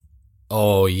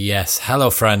Oh, yes. Hello,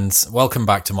 friends. Welcome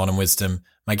back to Modern Wisdom.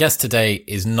 My guest today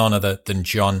is none other than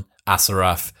John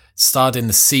Assaraf. Starred in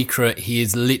The Secret, he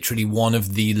is literally one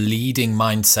of the leading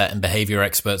mindset and behavior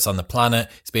experts on the planet.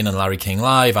 He's been on Larry King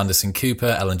Live, Anderson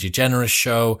Cooper, Ellen DeGeneres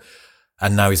Show,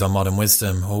 and now he's on Modern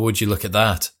Wisdom. Oh, would you look at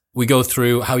that? We go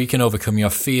through how you can overcome your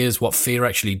fears, what fear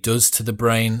actually does to the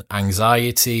brain,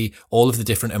 anxiety, all of the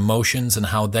different emotions and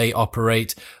how they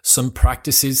operate, some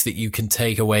practices that you can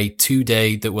take away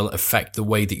today that will affect the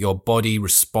way that your body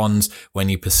responds when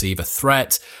you perceive a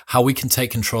threat, how we can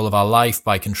take control of our life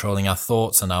by controlling our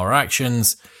thoughts and our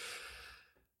actions.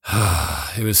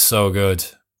 It was so good.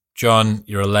 John,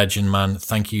 you're a legend, man.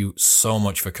 Thank you so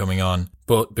much for coming on.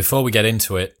 But before we get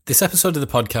into it, this episode of the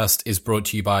podcast is brought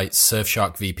to you by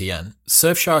Surfshark VPN.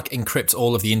 Surfshark encrypts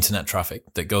all of the internet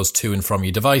traffic that goes to and from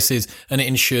your devices, and it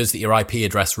ensures that your IP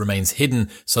address remains hidden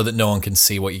so that no one can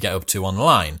see what you get up to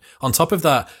online. On top of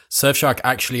that, Surfshark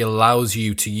actually allows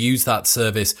you to use that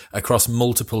service across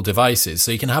multiple devices.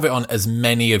 So you can have it on as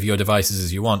many of your devices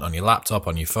as you want, on your laptop,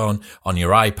 on your phone, on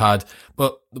your iPad.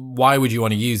 But why would you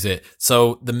want to use it?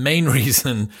 So the main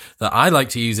reason that I like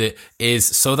to use it is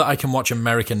so that I can watch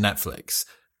American Netflix.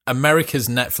 America's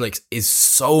Netflix is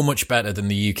so much better than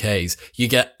the UK's. You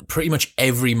get pretty much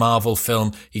every Marvel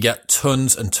film. You get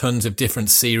tons and tons of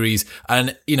different series.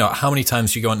 And, you know, how many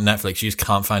times do you go on Netflix, you just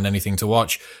can't find anything to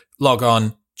watch? Log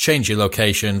on, change your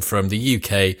location from the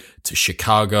UK to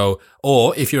Chicago.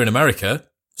 Or if you're in America,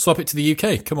 swap it to the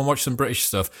UK. Come and watch some British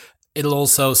stuff. It'll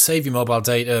also save your mobile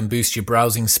data and boost your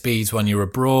browsing speeds when you're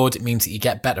abroad. It means that you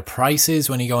get better prices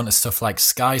when you go into stuff like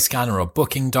Skyscanner or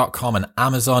Booking.com and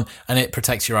Amazon, and it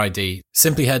protects your ID.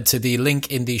 Simply head to the link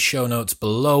in the show notes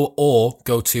below or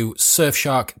go to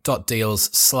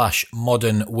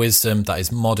surfshark.deals/modern wisdom. That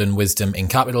is modern wisdom in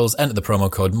capitals. Enter the promo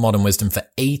code modern wisdom for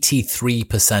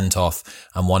 83% off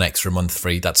and one extra month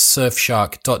free. That's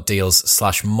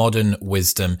surfshark.deals/modern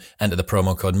wisdom. Enter the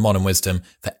promo code modern wisdom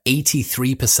for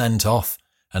 83% off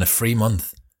and a free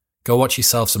month. Go watch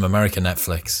yourself some American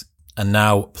Netflix. And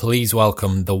now, please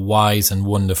welcome the wise and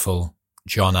wonderful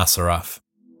John Assaraf.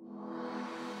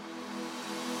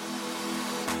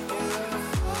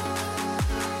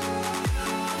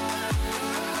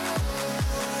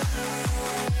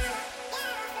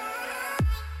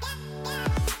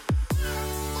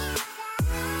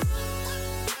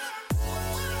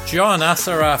 John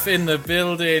Assaraf in the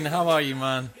building. How are you,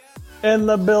 man? In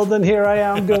the building, here I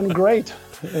am, doing great.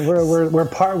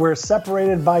 We're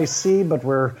separated by sea, but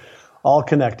we're all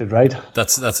connected, right?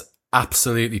 That's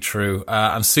absolutely true.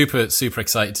 I'm super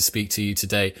excited to speak to you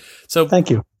today. So,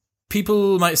 thank you.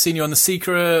 People might have seen you on The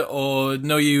Secret, or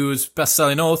know you as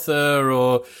best-selling author,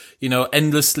 or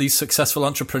endlessly successful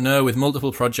entrepreneur with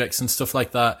multiple projects and stuff like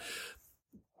that.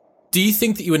 Do you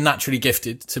think that you were naturally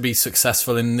gifted to be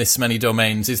successful in this many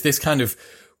domains? Is this kind of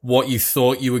what you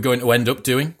thought you were going to end up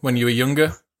doing when you were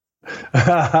younger?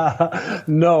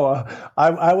 No,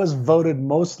 I was voted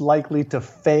most likely to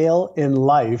fail in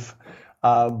life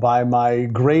by my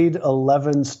grade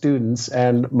 11 students,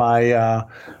 and my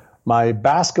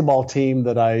basketball team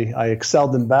that I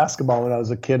excelled in basketball when I was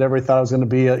a kid. Everybody thought I was going to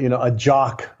be a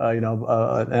jock,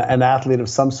 an athlete of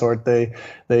some sort. They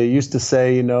used to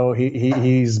say,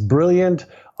 he's brilliant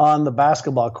on the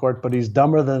basketball court, but he's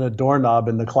dumber than a doorknob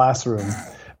in the classroom.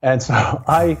 And so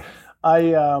I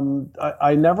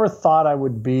never thought I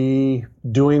would be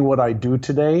doing what I do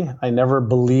today. I never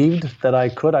believed that I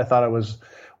could. I thought I was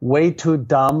way too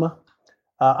dumb.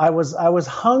 I was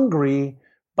hungry,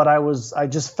 but I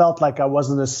just felt like I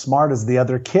wasn't as smart as the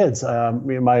other kids. I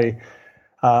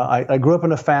grew up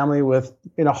in a family with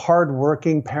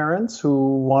hardworking parents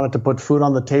who wanted to put food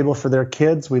on the table for their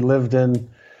kids. We lived in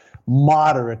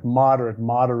moderate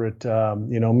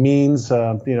means.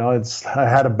 I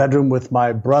had a bedroom with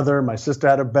my brother. My sister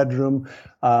had a bedroom.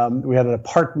 We had an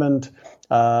apartment.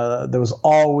 There was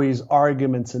always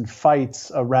arguments and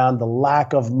fights around the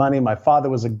lack of money. My father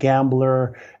was a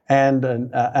gambler and an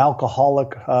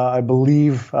alcoholic. I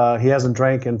believe he hasn't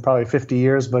drank in probably 50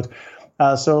 years, but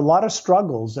so a lot of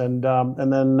struggles. And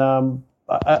then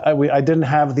I didn't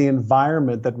have the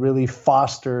environment that really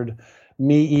fostered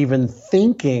me even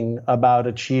thinking about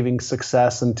achieving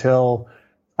success until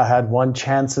I had one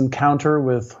chance encounter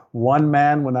with one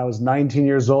man when I was 19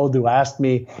 years old who asked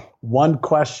me one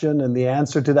question, and the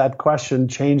answer to that question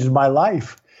changed my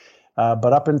life.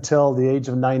 But up until the age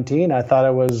of 19, I thought I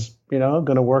was, going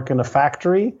to work in a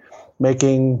factory,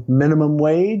 making minimum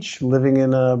wage, living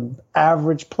in an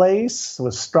average place,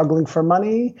 was struggling for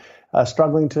money,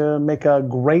 struggling to make a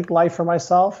great life for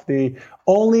myself. The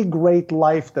only great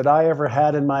life that I ever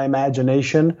had in my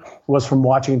imagination was from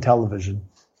watching television.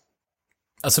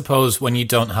 I suppose when you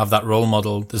don't have that role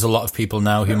model, there's a lot of people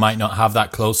now who might not have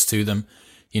that close to them,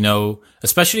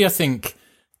 especially I think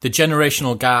the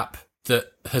generational gap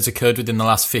that has occurred within the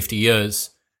last 50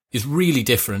 years is really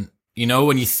different.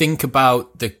 When you think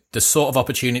about the sort of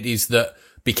opportunities that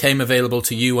became available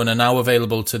to you and are now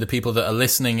available to the people that are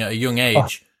listening at a young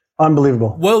age. Oh,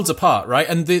 unbelievable. Worlds apart, right?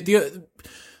 And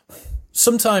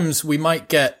sometimes we might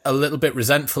get a little bit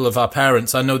resentful of our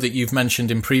parents. I know that you've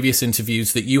mentioned in previous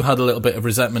interviews that you had a little bit of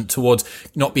resentment towards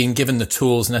not being given the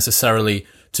tools necessarily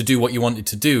to do what you wanted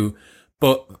to do.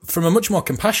 But from a much more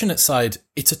compassionate side,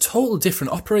 it's a total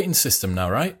different operating system now,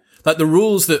 right? Like the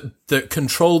rules that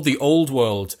controlled the old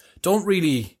world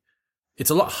it's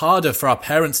a lot harder for our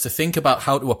parents to think about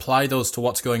how to apply those to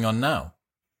what's going on now.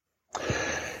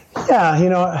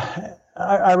 Yeah,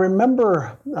 I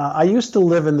remember I used to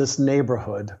live in this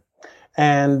neighborhood,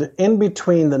 and in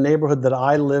between the neighborhood that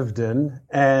I lived in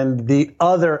and the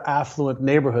other affluent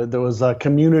neighborhood, there was a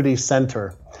community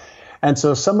center. And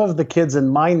so some of the kids in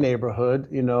my neighborhood,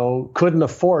 couldn't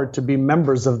afford to be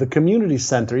members of the community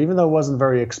center, even though it wasn't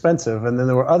very expensive. And then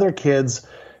there were other kids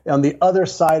on the other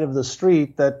side of the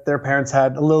street that their parents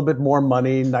had a little bit more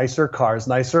money, nicer cars,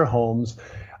 nicer homes.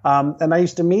 And I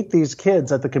used to meet these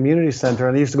kids at the community center,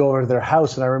 and I used to go over to their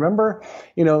house. And I remember,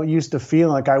 used to feel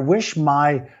like I wish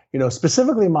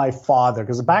specifically my father,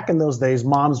 because back in those days,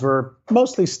 moms were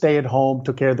mostly stay at home,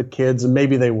 took care of the kids, and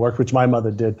maybe they worked, which my mother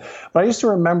did. But I used to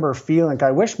remember feeling like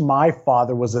I wish my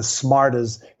father was as smart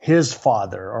as his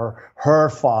father or her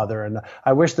father. And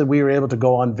I wish that we were able to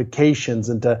go on vacations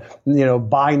and to,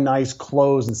 buy nice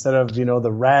clothes instead of,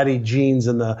 the ratty jeans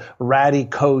and the ratty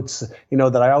coats,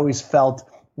 that I always felt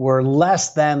were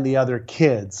less than the other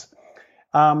kids.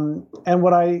 And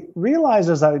what I realized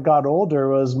as I got older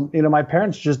was, my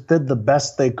parents just did the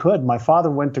best they could. My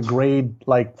father went to grade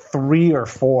like 3 or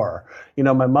 4.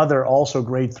 My mother also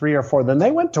grade 3 or 4. Then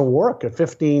they went to work at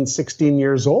 15, 16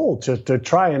 years old to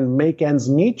try and make ends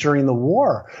meet during the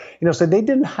war. So they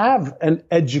didn't have an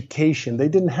education. They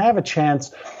didn't have a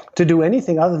chance to do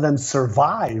anything other than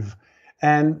survive.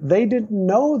 And they didn't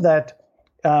know that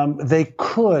they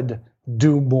could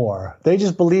do more. They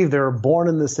just believed they were born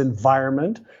in this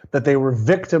environment, that they were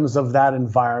victims of that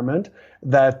environment,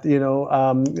 that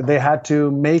they had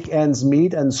to make ends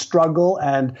meet and struggle,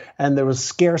 and there was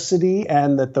scarcity,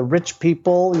 and that the rich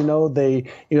people, they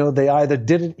either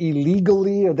did it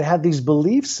illegally or they had these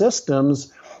belief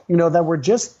systems, that were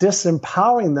just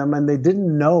disempowering them, and they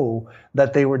didn't know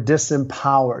that they were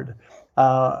disempowered.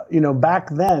 Back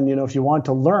then, if you want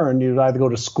to learn, you'd either go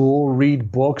to school,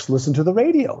 read books, listen to the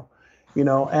radio.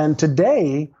 And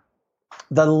today,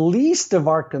 the least of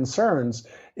our concerns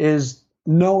is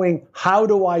knowing, how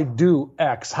do I do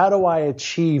X? How do I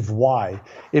achieve Y?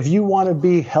 If you want to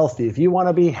be healthy, if you want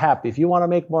to be happy, if you want to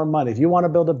make more money, if you want to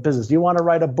build a business, you want to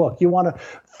write a book, you want to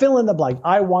fill in the blank,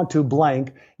 I want to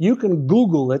blank, you can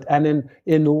Google it. And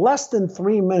in less than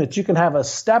 3 minutes, you can have a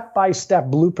step-by-step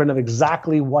blueprint of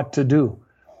exactly what to do.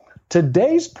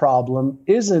 Today's problem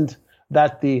isn't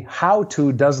that the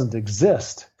how-to doesn't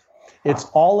exist. It's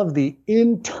all of the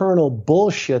internal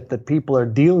bullshit that people are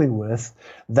dealing with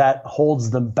that holds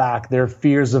them back. Their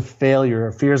fears of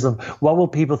failure, fears of what will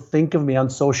people think of me on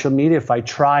social media if I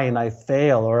try and I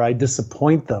fail or I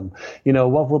disappoint them?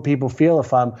 What will people feel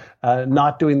if I'm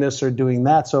not doing this or doing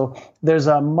that? So there's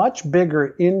a much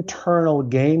bigger internal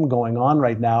game going on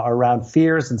right now around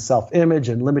fears and self-image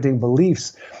and limiting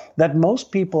beliefs that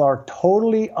most people are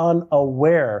totally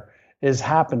unaware is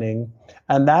happening.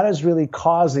 And that is really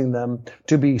causing them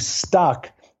to be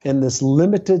stuck in this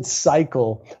limited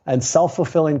cycle and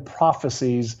self-fulfilling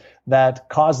prophecies that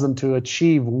cause them to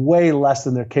achieve way less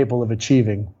than they're capable of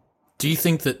achieving. Do you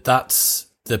think that that's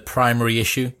the primary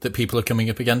issue that people are coming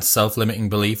up against, self-limiting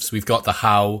beliefs? We've got the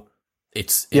how.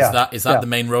 Is that the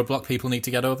main roadblock people need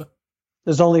to get over?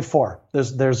 There's only 4.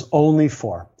 There's only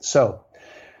 4. So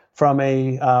from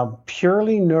a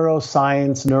purely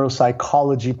neuroscience,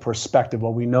 neuropsychology perspective,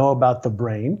 what we know about the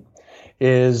brain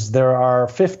is there are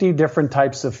 50 different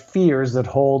types of fears that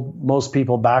hold most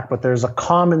people back, but there's a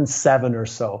common 7 or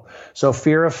so. So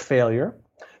fear of failure,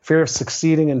 fear of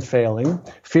succeeding and failing,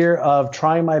 fear of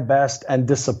trying my best and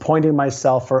disappointing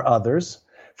myself or others,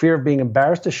 fear of being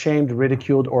embarrassed, ashamed,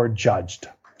 ridiculed, or judged.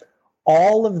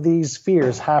 All of these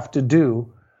fears have to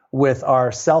do with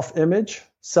our self-image,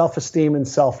 self-esteem, and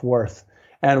self-worth.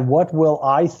 And what will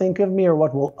I think of me, or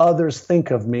what will others think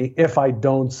of me if I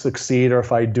don't succeed or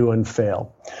if I do and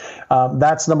fail?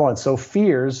 That's number 1. So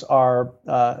fears are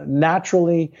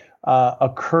naturally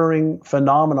occurring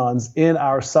phenomenons in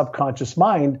our subconscious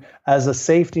mind as a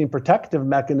safety and protective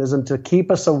mechanism to keep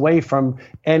us away from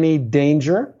any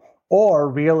danger, or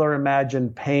real or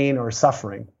imagined pain or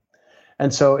suffering.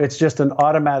 And so it's just an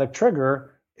automatic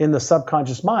trigger in the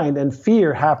subconscious mind, and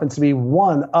fear happens to be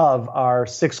one of our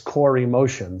 6 core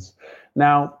emotions.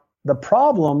 Now, the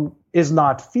problem is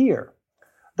not fear.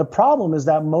 The problem is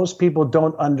that most people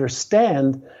don't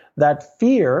understand that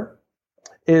fear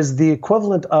is the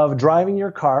equivalent of driving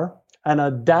your car and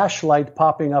a dash light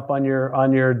popping up on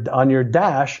your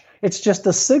dash. It's just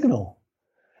a signal.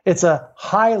 It's a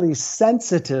highly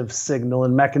sensitive signal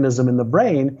and mechanism in the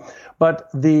brain, but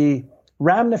the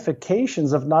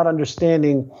ramifications of not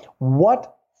understanding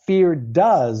what fear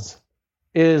does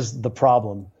is the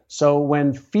problem. So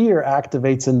when fear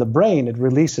activates in the brain, it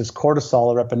releases cortisol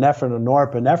or epinephrine or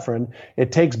norepinephrine.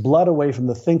 It takes blood away from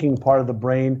the thinking part of the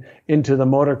brain into the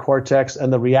motor cortex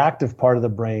and the reactive part of the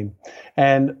brain.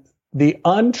 And the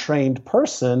untrained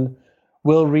person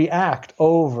will react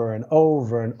over and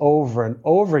over and over and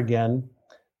over again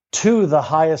to the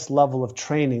highest level of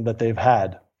training that they've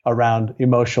had around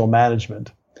emotional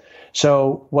management.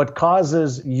 So what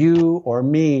causes you or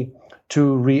me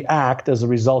to react as a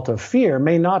result of fear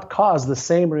may not cause the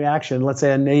same reaction, let's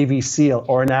say a Navy SEAL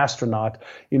or an astronaut,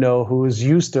 who is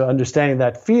used to understanding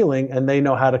that feeling and they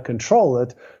know how to control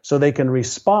it so they can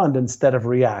respond instead of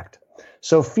react.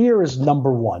 So fear is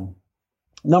number one.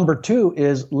 Number two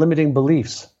is limiting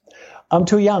beliefs. I'm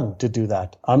too young to do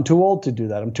that. I'm too old to do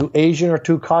that. I'm too Asian or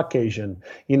too Caucasian.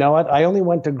 You know what? I only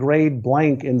went to grade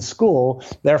blank in school.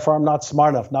 Therefore, I'm not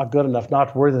smart enough, not good enough,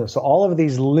 not worthy enough. So all of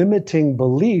these limiting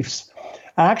beliefs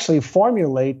actually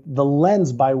formulate the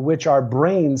lens by which our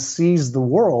brain sees the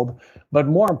world. But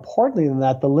more importantly than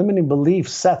that, the limiting belief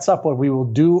sets up what we will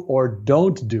do or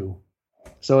don't do.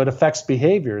 So it affects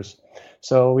behaviors.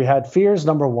 So we had fears,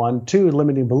 number one. Two,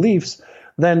 limiting beliefs.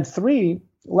 Then three,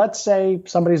 let's say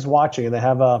somebody's watching and they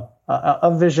have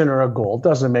a vision or a goal. It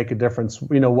doesn't make a difference,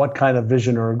 what kind of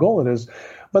vision or a goal it is.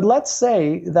 But let's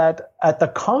say that at the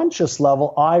conscious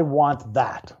level, I want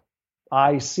that.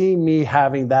 I see me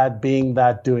having that, being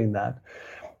that, doing that.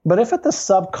 But if at the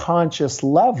subconscious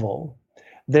level,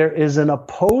 there is an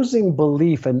opposing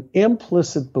belief, an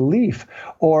implicit belief,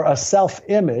 or a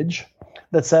self-image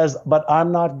that says, but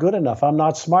I'm not good enough, I'm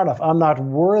not smart enough, I'm not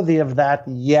worthy of that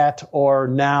yet or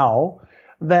now,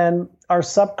 then our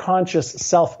subconscious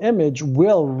self-image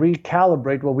will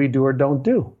recalibrate what we do or don't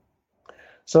do.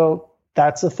 So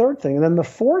that's the third thing. And then the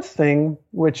fourth thing,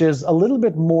 which is a little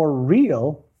bit more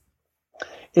real,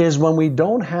 is when we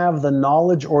don't have the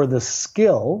knowledge or the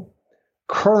skill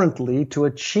currently to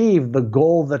achieve the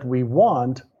goal that we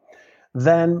want,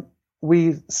 then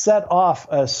we set off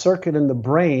a circuit in the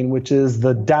brain, which is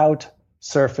the doubt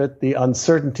circuit, the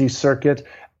uncertainty circuit.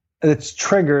 It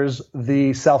triggers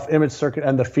the self-image circuit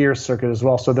and the fear circuit as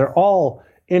well. So they're all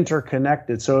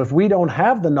interconnected. So if we don't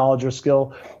have the knowledge or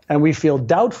skill and we feel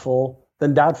doubtful,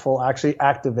 then doubtful actually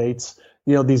activates,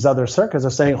 these other circuits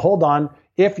of saying, hold on,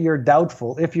 if you're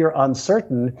doubtful, if you're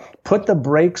uncertain, put the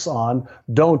brakes on,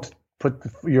 don't put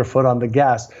your foot on the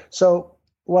gas. So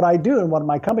what I do and what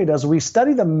my company does, we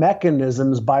study the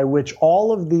mechanisms by which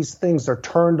all of these things are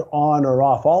turned on or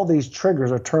off. All these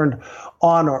triggers are turned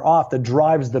on or off that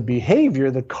drives the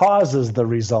behavior that causes the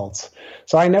results.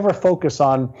 So I never focus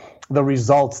on the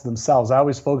results themselves. I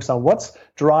always focus on what's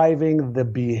driving the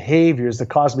behaviors that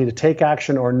cause me to take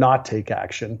action or not take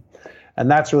action. And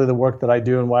that's really the work that I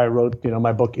do and why I wrote,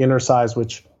 my book Inner Size,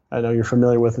 which I know you're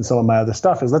familiar with, and some of my other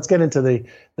stuff is let's get into the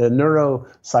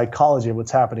neuropsychology of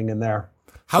what's happening in there.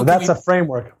 So that's a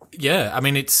framework. Yeah, I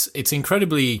mean, it's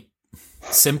incredibly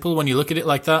simple when you look at it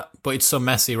like that, but it's so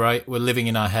messy, right? We're living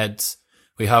in our heads.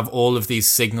 We have all of these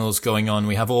signals going on.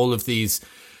 We have all of these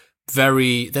they're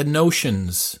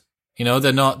notions,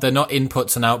 they're not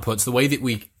inputs and outputs. The way that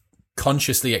we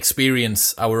consciously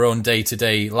experience our own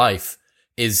day-to-day life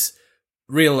is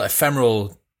real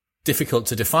ephemeral, difficult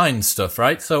to define stuff,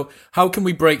 right? So how can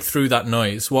we break through that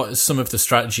noise? What are some of the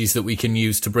strategies that we can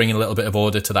use to bring a little bit of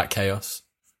order to that chaos?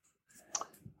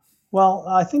 Well,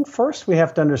 I think first we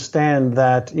have to understand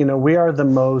that, we are the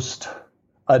most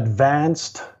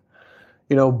advanced,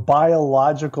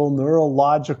 biological,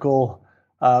 neurological,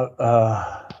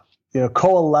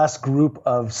 coalesced group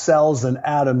of cells and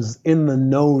atoms in the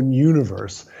known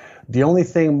universe. The only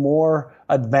thing more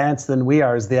advanced than we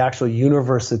are is the actual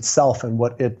universe itself and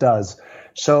what it does.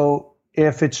 So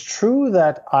if it's true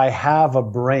that I have a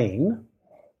brain,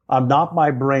 I'm not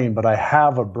my brain, but I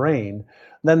have a brain,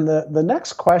 then the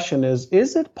next question is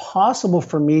it possible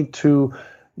for me to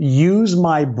use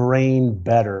my brain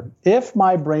better? If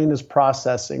my brain is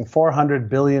processing 400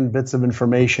 billion bits of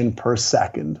information per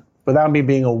second without me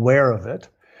being aware of it,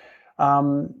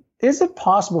 is it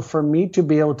possible for me to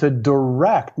be able to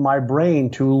direct my brain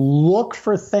to look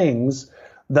for things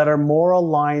that are more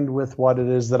aligned with what it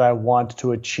is that I want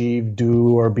to achieve,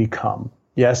 do, or become?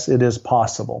 Yes, it is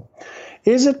possible.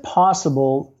 Is it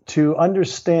possible to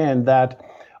understand that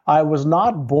I was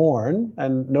not born,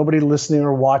 and nobody listening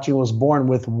or watching was born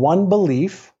with one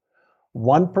belief,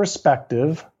 one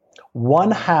perspective,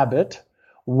 one habit,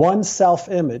 one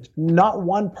self-image? Not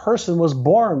one person was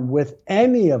born with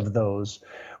any of those,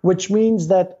 which means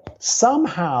that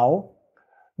somehow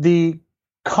the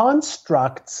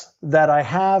constructs that I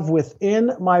have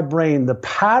within my brain, the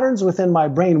patterns within my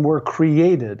brain, were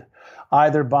created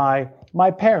either by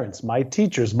my parents, my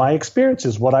teachers, my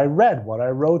experiences, what I read, what I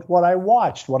wrote, what I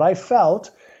watched, what I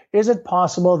felt. Is it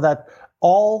possible that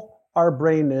all our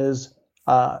brain is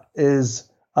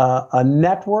a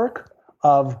network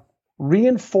of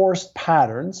reinforced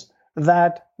patterns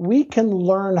that we can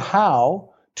learn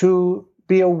how to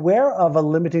be aware of a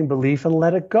limiting belief and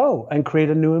let it go and create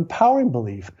a new empowering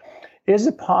belief? Is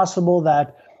it possible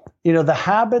that, the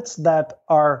habits that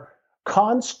are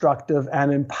constructive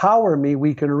and empower me,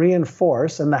 we can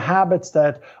reinforce, and the habits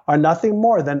that are nothing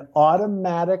more than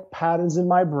automatic patterns in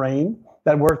my brain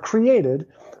that were created,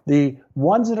 the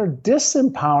ones that are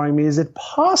disempowering me, is it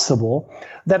possible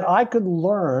that I could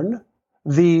learn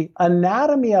the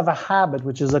anatomy of a habit,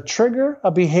 which is a trigger,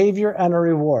 a behavior, and a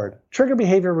reward? Trigger,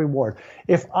 behavior, reward.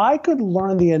 If I could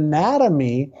learn the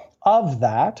anatomy of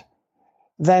that,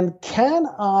 then can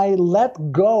I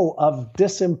let go of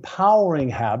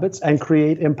disempowering habits and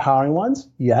create empowering ones?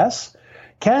 Yes.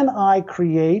 Can I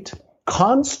create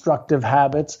constructive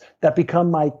habits that become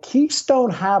my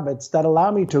keystone habits that allow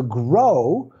me to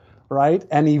grow, right,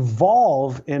 and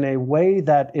evolve in a way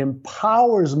that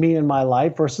empowers me in my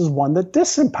life versus one that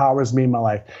disempowers me in my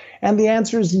life? And the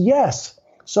answer is yes.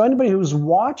 So anybody who's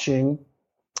watching,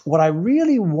 what I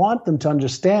really want them to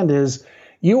understand is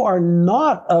you are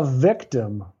not a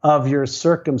victim of your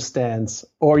circumstance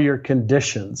or your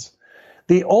conditions.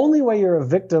 The only way you're a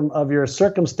victim of your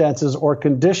circumstances or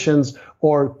conditions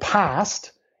or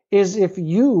past is if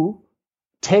you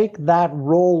take that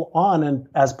role on and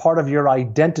as part of your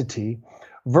identity,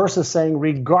 versus saying,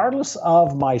 regardless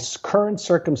of my current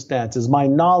circumstances, my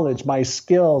knowledge, my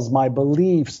skills, my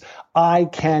beliefs, I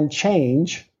can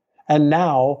change, and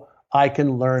now I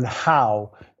can learn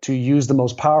how to use the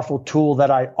most powerful tool that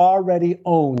I already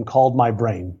own called my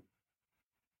brain.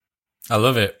 I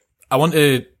love it. I want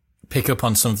to pick up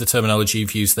on some of the terminology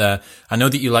you've used there. I know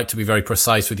that you like to be very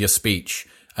precise with your speech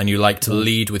and you like to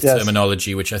lead with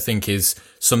terminology, which I think is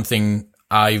something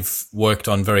I've worked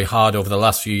on very hard over the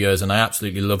last few years, and I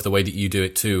absolutely love the way that you do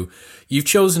it too. You've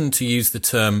chosen to use the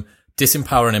term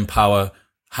disempower and empower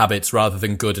habits rather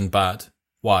than good and bad.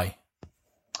 Why?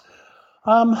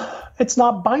 It's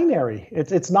not binary.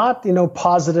 It's not,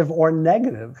 positive or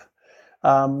negative.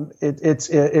 It's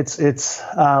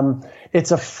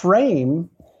a frame.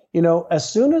 As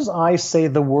soon as I say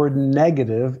the word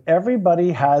negative,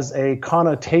 everybody has a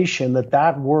connotation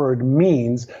that word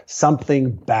means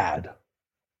something bad.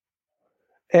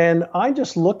 And I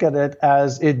just look at it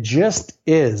as it just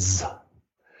is.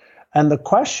 And the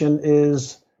question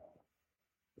is,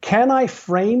 can I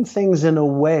frame things in a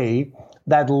way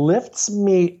that lifts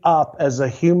me up as a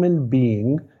human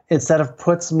being instead of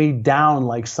puts me down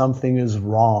like something is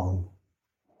wrong?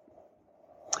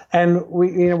 And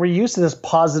we're used to this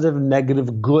positive,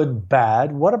 negative, good,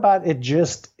 bad. What about it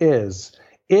just is?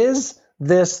 Is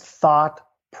this thought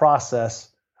process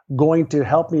going to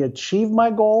help me achieve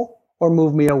my goal or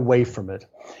move me away from it?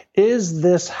 Is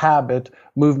this habit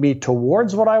move me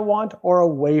towards what I want or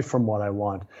away from what I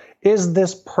want? Is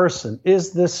this person,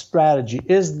 is this strategy,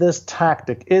 is this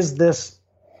tactic, is this,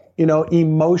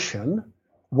 emotion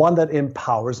one that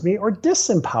empowers me or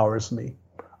disempowers me?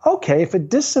 Okay, if it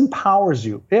disempowers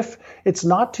you, if it's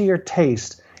not to your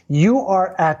taste, you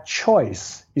are at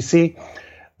choice. You see,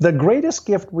 the greatest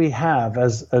gift we have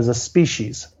as a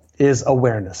species is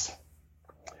awareness.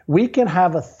 We can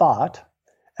have a thought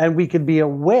and we can be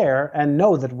aware and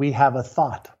know that we have a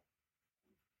thought.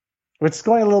 It's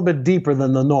going a little bit deeper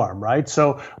than the norm, right?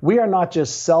 So we are not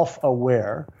just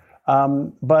self-aware,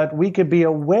 but we could be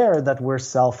aware that we're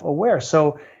self-aware.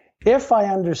 So if I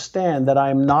understand that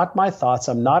I'm not my thoughts,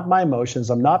 I'm not my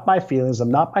emotions, I'm not my feelings, I'm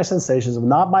not my sensations, I'm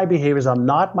not my behaviors, I'm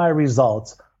not my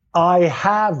results, I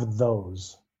have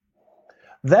those.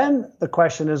 Then the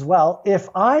question is, well, if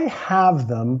I have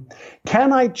them,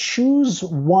 can I choose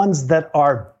ones that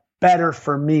are better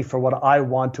for me for what I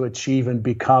want to achieve and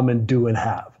become and do and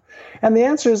have? And the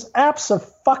answer is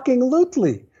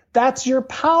abso-fucking-lutely. That's your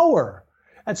power.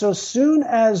 And so as soon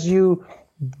as you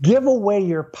give away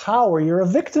your power, you're a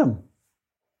victim.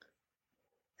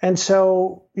 And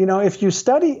so, if you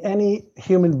study any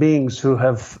human beings who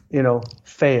have,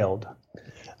 failed,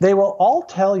 they will all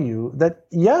tell you that,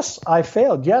 yes, I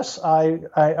failed. Yes, I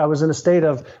was in a state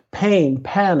of pain,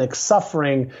 panic,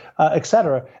 suffering,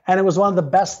 etc. And it was one of the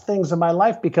best things in my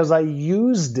life because I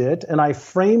used it and I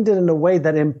framed it in a way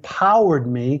that empowered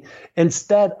me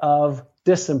instead of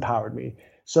disempowered me.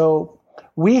 So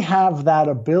we have that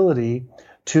ability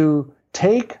to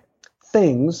take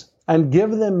things and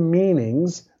give them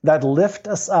meanings that lift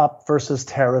us up versus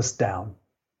tear us down.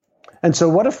 And so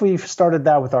what if we started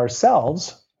that with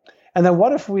ourselves? And then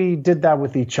what if we did that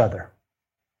with each other?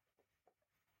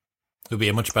 It would be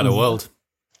a much better world.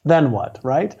 Then what,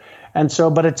 right? And so,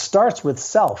 but it starts with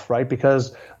self, right?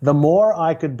 Because the more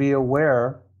I could be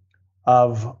aware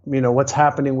of, what's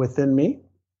happening within me,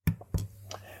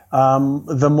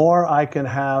 the more I can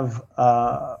have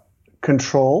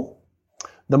control,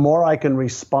 the more I can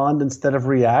respond instead of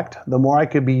react, the more I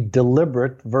could be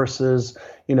deliberate versus,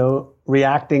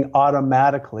 reacting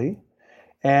automatically.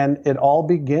 And it all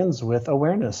begins with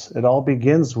awareness. It all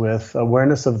begins with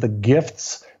awareness of the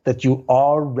gifts that you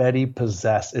already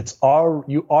possess.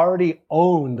 You already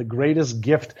own the greatest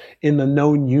gift in the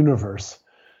known universe.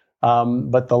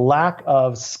 But the lack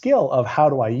of skill of how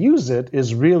do I use it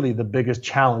is really the biggest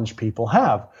challenge people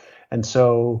have. And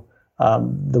so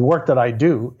the work that I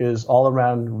do is all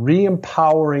around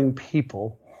re-empowering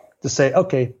people to say,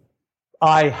 okay,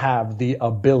 I have the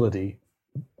ability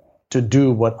to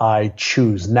do what I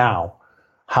choose now.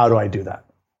 How do I do that?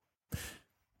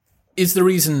 Is the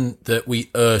reason that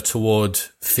we err toward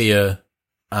fear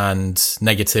and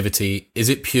negativity, is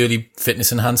it purely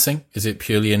fitness enhancing? Is it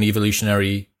purely an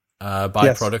evolutionary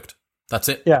byproduct? Yes. That's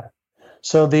it? Yeah.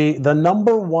 So the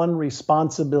number one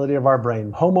responsibility of our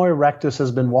brain, Homo erectus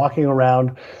has been walking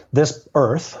around this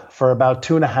earth for about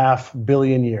 2.5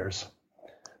 billion years.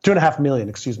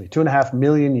 2.5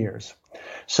 million years.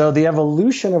 So the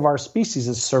evolution of our species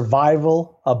is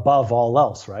survival above all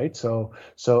else, right? So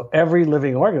every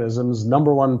living organism's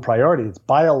number one priority, it's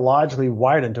biologically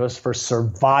wired into us for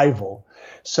survival.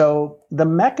 So the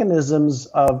mechanisms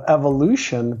of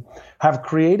evolution have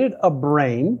created a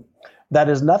brain that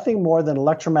is nothing more than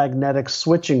electromagnetic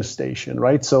switching station,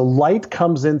 right? So light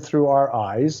comes in through our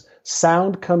eyes,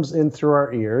 sound comes in through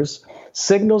our ears,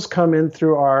 signals come in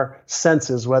through our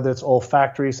senses, whether it's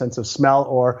olfactory, sense of smell,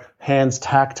 or hands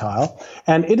tactile,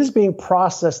 and it is being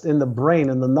processed in the brain.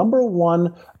 And the number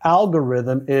one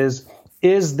algorithm is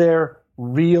there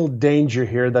real danger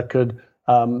here that could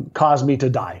cause me to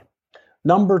die?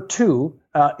 Number two,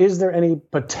 is there any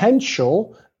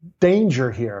potential danger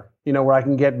here, where I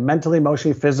can get mentally,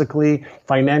 emotionally, physically,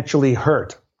 financially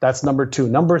hurt? That's number two.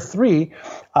 Number three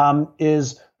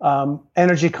is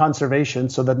energy conservation,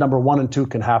 so that number one and two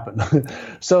can happen.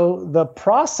 So the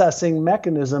processing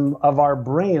mechanism of our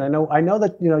brain, I know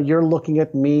that you're looking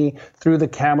at me through the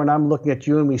camera and I'm looking at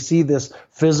you and we see this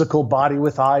physical body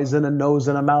with eyes and a nose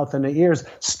and a mouth and ears.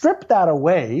 Strip that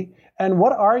away and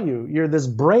what are you? You're this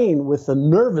brain with a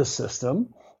nervous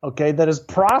system, okay, that is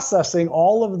processing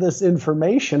all of this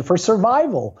information for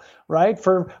survival, right?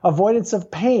 For avoidance of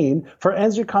pain, for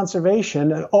energy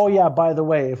conservation. And oh yeah, by the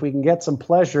way, if we can get some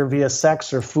pleasure via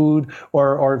sex or food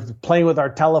or playing with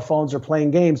our telephones or playing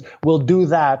games, we'll do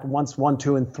that once 1,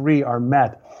 2, and 3 are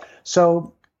met.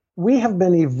 So we have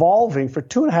been evolving for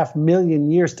 2.5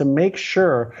 million years to make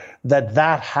sure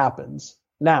that happens.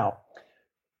 Now,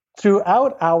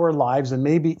 throughout our lives, and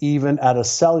maybe even at a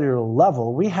cellular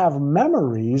level, we have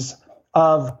memories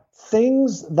of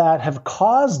things that have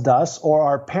caused us or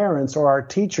our parents or our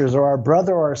teachers or our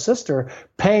brother or our sister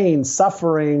pain,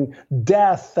 suffering,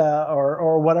 death,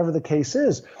 or whatever the case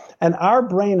is. And our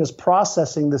brain is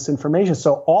processing this information.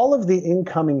 So all of the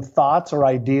incoming thoughts or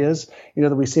ideas,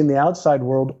 that we see in the outside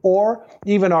world, or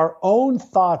even our own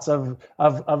thoughts of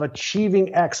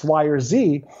achieving X, Y, or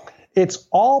Z, it's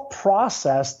all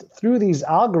processed through these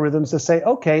algorithms to say,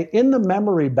 okay, in the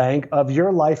memory bank of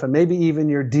your life and maybe even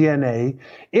your DNA,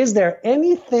 is there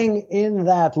anything in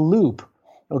that loop,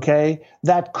 okay,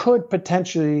 that could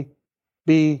potentially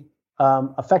be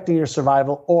affecting your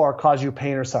survival or cause you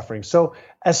pain or suffering? So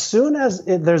as soon as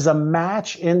there's a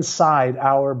match inside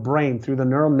our brain through the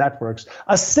neural networks,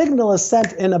 a signal is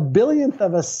sent in a billionth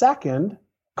of a second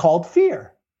called fear.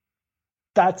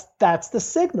 That's the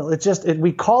signal. It's just,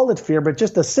 we call it fear, but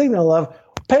just a signal of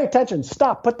pay attention,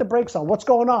 stop, put the brakes on, what's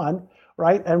going on,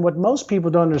 right? And what most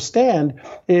people don't understand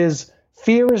is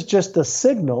fear is just a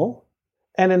signal.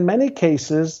 And in many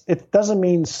cases, it doesn't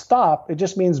mean stop. It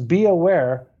just means be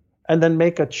aware and then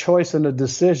make a choice and a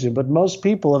decision. But most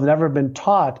people have never been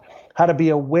taught how to be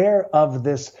aware of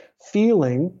this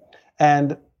feeling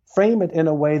and frame it in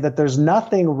a way that there's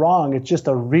nothing wrong. It's just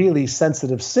a really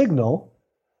sensitive signal.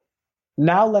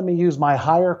 Now let me use my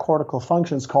higher cortical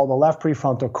functions called the left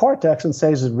prefrontal cortex and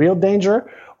say, is it real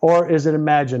danger or is it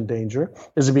imagined danger?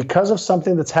 Is it because of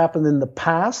something that's happened in the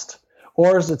past,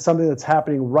 or is it something that's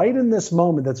happening right in this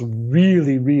moment that's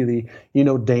really, really,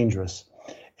 dangerous?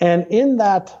 And in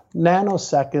that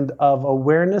nanosecond of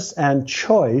awareness and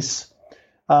choice,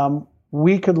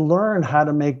 we could learn how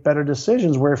to make better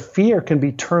decisions where fear can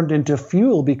be turned into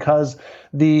fuel, because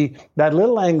that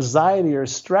little anxiety or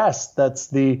stress that's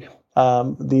the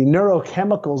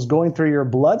neurochemicals going through your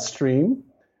bloodstream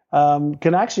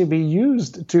can actually be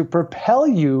used to propel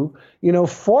you,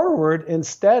 forward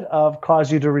instead of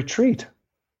cause you to retreat.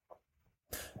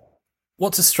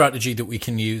 What's a strategy that we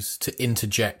can use to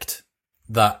interject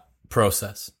that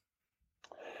process?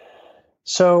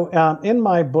 So in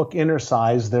my book, Inner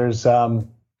Size, there's a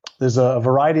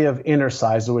variety of inner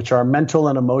size, which are mental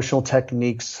and emotional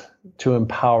techniques to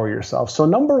empower yourself. So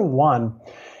number one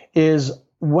is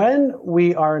when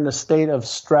we are in a state of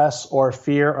stress or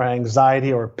fear or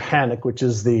anxiety or panic, which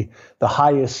is the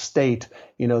highest state,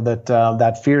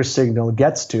 that fear signal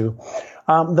gets to,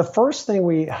 the first thing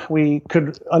we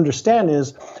could understand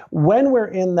is when we're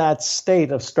in that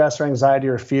state of stress or anxiety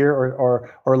or fear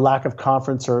or lack of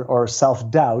confidence or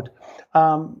self-doubt,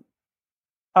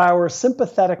 our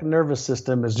sympathetic nervous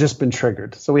system has just been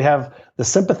triggered. So we have the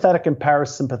sympathetic and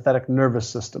parasympathetic nervous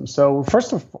system. So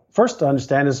first to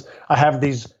understand is I have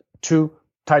these two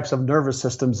types of nervous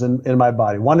systems in my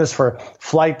body. One is for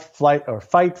fight,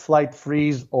 flight,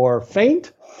 freeze, or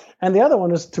faint. And the other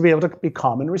one is to be able to be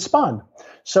calm and respond.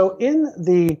 So in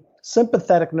the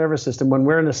sympathetic nervous system, when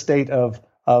we're in a state of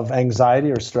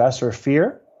anxiety or stress or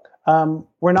fear,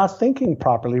 we're not thinking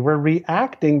properly. We're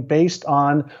reacting based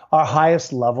on our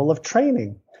highest level of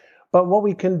training. But what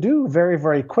we can do very,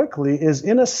 very quickly is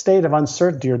in a state of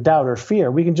uncertainty or doubt or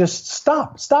fear, we can just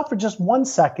stop for just 1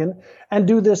 second and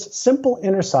do this simple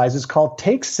inner size. It's called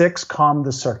Take 6, Calm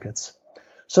the Circuits.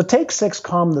 So Take 6,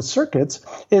 Calm the Circuits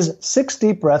is 6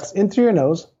 deep breaths in through your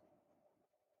nose,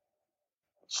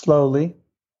 slowly,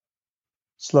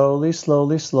 slowly,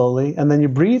 slowly, slowly, and then you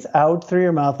breathe out through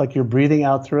your mouth like you're breathing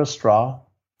out through a straw,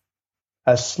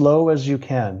 as slow as you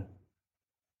can.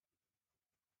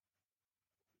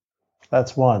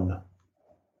 That's 1.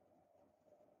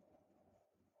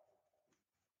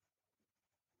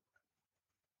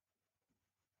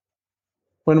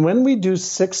 When we do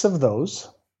 6 of those,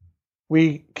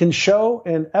 we can show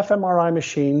in fMRI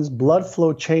machines blood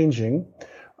flow changing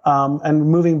and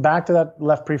moving back to that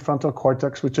left prefrontal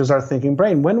cortex, which is our thinking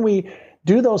brain. When we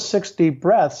do those 6 deep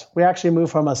breaths, we actually move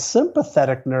from a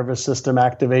sympathetic nervous system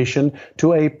activation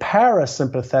to a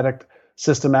parasympathetic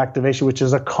system activation, which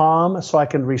is a calm so I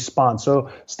can respond.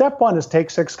 So step 1 is Take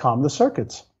 6, Calm the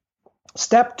Circuits.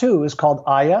 Step 2 is called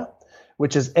AYA,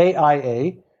 which is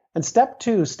AIA. And step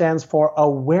 2 stands for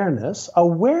awareness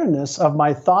of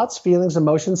my thoughts, feelings,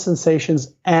 emotions,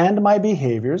 sensations, and my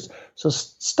behaviors. So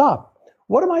stop.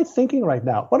 What am I thinking right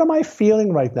now? What am I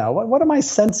feeling right now? What am I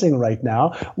sensing right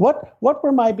now? What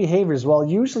were my behaviors? Well,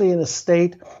 usually in a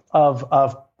state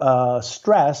of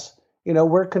stress,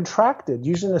 we're contracted.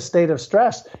 Usually in a state of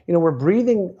stress, we're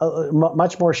breathing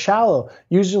much more shallow.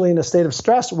 Usually in a state of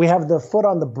stress, we have the foot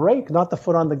on the brake, not the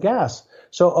foot on the gas.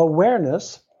 So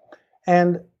awareness.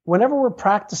 And whenever we're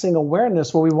practicing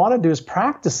awareness, what we want to do is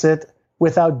practice it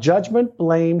without judgment,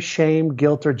 blame, shame,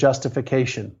 guilt, or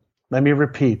justification. Let me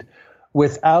repeat.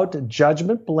 Without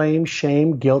judgment, blame,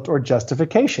 shame, guilt, or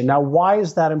justification. Now, why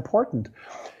is that important?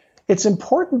 It's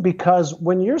important because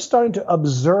when you're starting to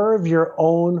observe your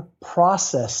own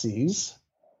processes,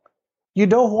 you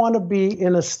don't want to be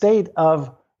in a state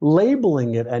of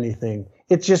labeling it anything.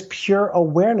 It's just pure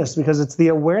awareness, because it's the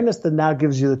awareness that now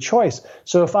gives you the choice.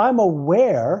 So if I'm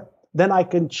aware, then I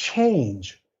can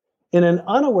change. In an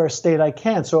unaware state, I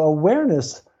can't. So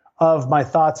awareness of my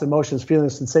thoughts, emotions,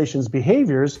 feelings, sensations,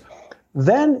 behaviors,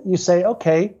 then you say,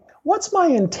 okay, what's my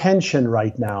intention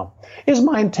right now? Is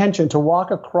my intention to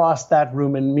walk across that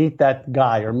room and meet that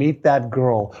guy or meet that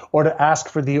girl, or to ask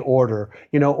for the order,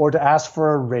 or to ask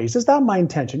for a raise? Is that my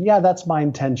intention? Yeah, that's my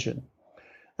intention.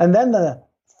 And then the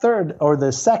third or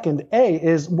the second A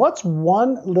is, what's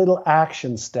one little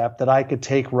action step that I could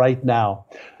take right now?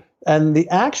 And the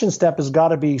action step has got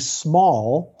to be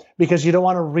small, because you don't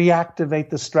want to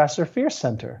reactivate the stress or fear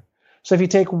center. So if you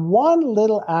take one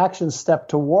little action step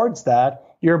towards that,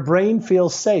 your brain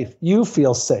feels safe. You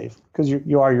feel safe because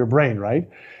you are your brain, right?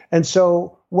 And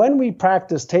so when we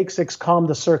practice Take 6, Calm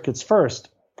the Circuits first,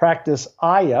 practice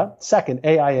AIA, second,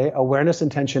 AIA, awareness,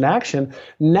 intention, action,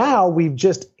 now we've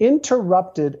just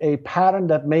interrupted a pattern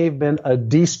that may have been a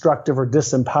destructive or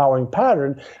disempowering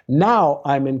pattern. Now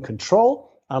I'm in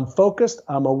control. I'm focused,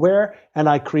 I'm aware, and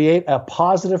I create a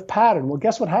positive pattern. Well,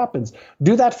 guess what happens?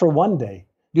 Do that for 1 day.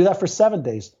 Do that for 7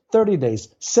 days, 30 days,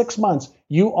 6 months.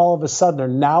 You all of a sudden are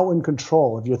now in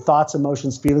control of your thoughts,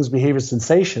 emotions, feelings, behaviors,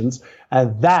 sensations,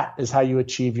 and that is how you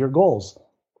achieve your goals.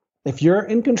 If you're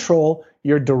in control,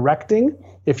 you're directing.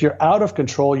 If you're out of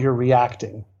control, you're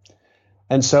reacting.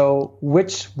 And so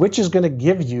which is going to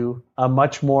give you a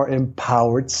much more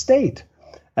empowered state?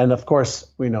 And of course,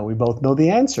 we both know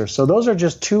the answer. So those are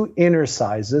just two inner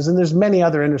sizes, and there's many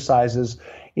other inner sizes,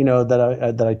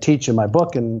 that I teach in my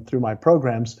book and through my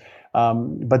programs.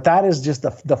 But that is just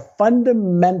the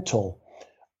fundamental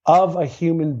of a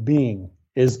human being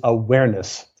is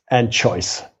awareness and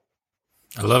choice.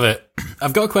 I love it.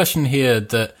 I've got a question here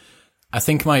that I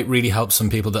think might really help some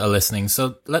people that are listening.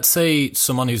 So let's say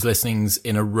someone who's listening's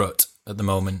in a rut at the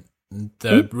moment.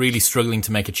 They're really struggling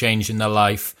to make a change in their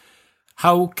life.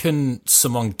 How can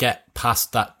someone get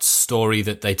past that story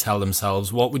that they tell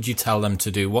themselves? What would you tell them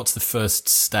to do? What's the first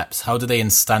steps? How do they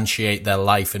instantiate their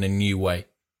life in a new way?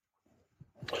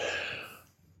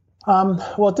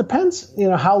 Well, it depends,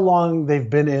 how long they've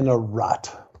been in a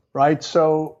rut, right?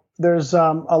 So there's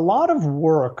a lot of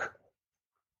work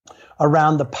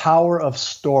around the power of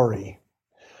story,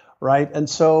 right? And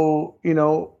so,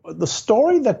 the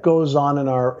story that goes on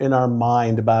in our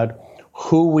mind about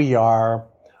who we are,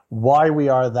 why we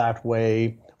are that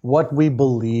way, what we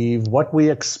believe, what we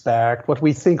expect, what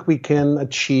we think we can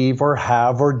achieve or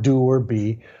have or do or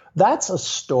be, that's a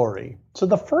story. So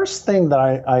the first thing that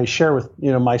I share with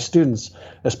my students,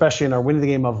 especially in our Winning the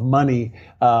Game of Money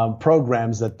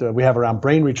programs that we have around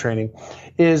brain retraining,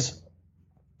 is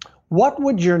what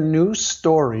would your new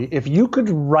story, if you could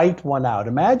write one out?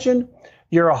 Imagine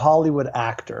you're a Hollywood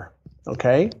actor,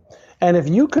 okay? And if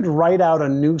you could write out a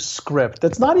new script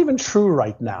that's not even true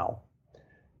right now,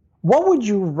 what would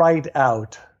you write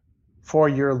out for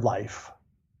your life?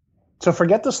 So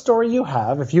forget the story you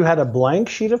have. If you had a blank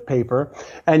sheet of paper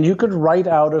and you could write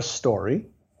out a story,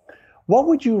 what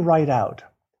would you write out?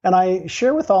 And I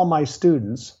share with all my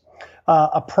students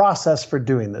a process for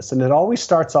doing this. And it always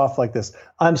starts off like this.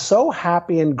 I'm so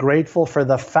happy and grateful for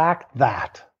the fact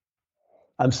that.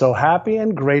 I'm so happy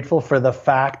and grateful for the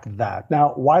fact that.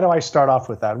 Now, why do I start off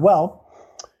with that? Well,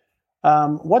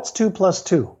 what's 2 plus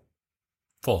 2?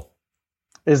 4.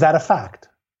 Is that a fact?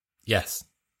 Yes.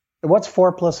 What's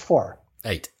 4 plus 4?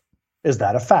 8. Is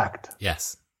that a fact?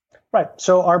 Yes. Right.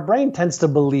 So our brain tends to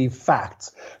believe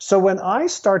facts. So when I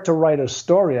start to write a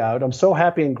story out, I'm so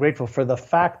happy and grateful for the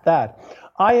fact that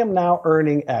I am now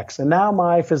earning X, and now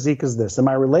my physique is this, and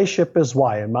my relationship is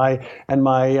Y, and my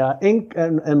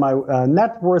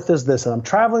net worth is this, and I'm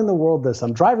traveling the world this,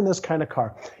 I'm driving this kind of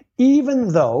car.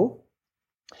 Even though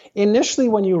initially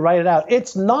when you write it out,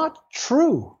 it's not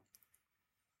true.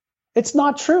 It's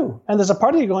not true. And there's a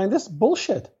part of you going, this is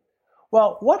bullshit.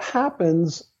 Well, what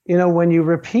happens, when you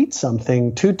repeat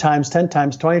something 2 times, 10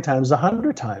 times, 20 times,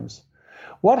 100 times?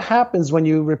 What happens when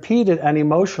you repeat it and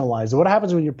emotionalize it? What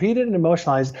happens when you repeat it and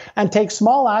emotionalize and take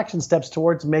small action steps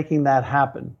towards making that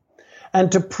happen?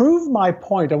 And to prove my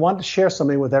point, I want to share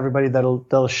something with everybody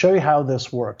that'll show you how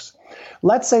this works.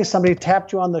 Let's say somebody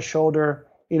tapped you on the shoulder,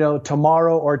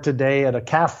 tomorrow or today at a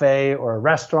cafe or a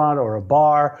restaurant or a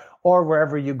bar or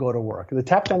wherever you go to work. And they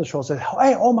tapped you on the shoulder and said,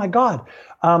 hey, oh my God,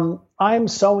 I'm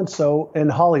so-and-so in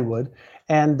Hollywood,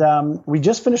 and we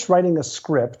just finished writing a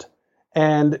script,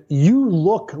 and you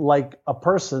look like a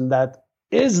person that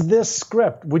is this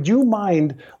script. Would you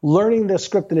mind learning this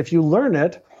script? And if you learn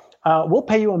it, we'll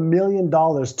pay you $1 million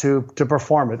to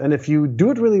perform it. And if you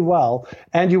do it really well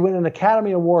and you win an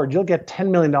Academy Award, you'll get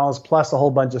 $10 million plus a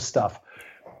whole bunch of stuff.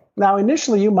 Now,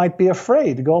 initially, you might be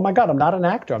afraid to go, oh my God, I'm not an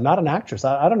actor. I'm not an actress.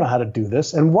 I don't know how to do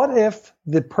this. And what if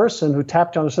the person who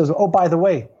tapped you on the shoulder says, oh, by the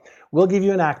way, we'll give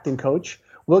you an acting coach.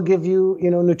 We'll give you,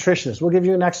 nutritionist. We'll give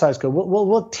you an exercise coach.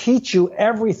 We'll teach you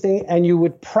everything, and you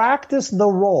would practice the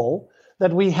role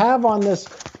that we have on this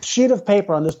sheet of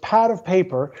paper, on this pad of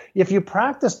paper. If you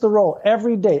practice the role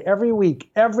every day, every week,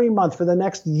 every month for the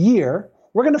next year,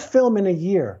 we're going to film in a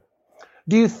year.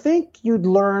 Do you think you'd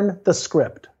learn the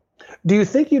script? Do you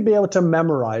think you'd be able to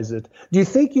memorize it? Do you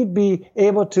think you'd be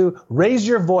able to raise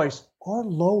your voice or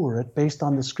lower it based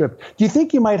on the script? Do you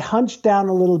think you might hunch down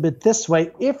a little bit this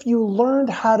way if you learned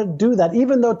how to do that,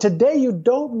 even though today you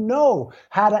don't know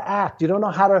how to act, you don't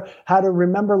know how to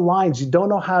remember lines, you don't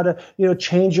know how to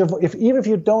change your voice? Even if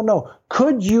you don't know,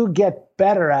 could you get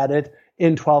better at it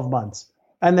in 12 months?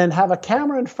 and then have a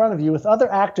camera in front of you with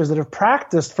other actors that have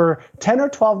practiced for 10 or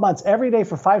 12 months every day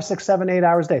for 5, 6, 7, 8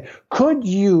 hours a day, could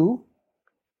you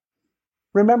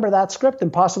remember that script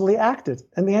and possibly act it?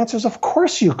 And the answer is, of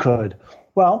course you could.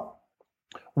 Well,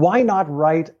 why not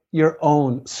write your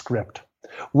own script?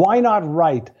 Why not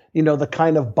write, the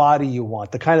kind of body you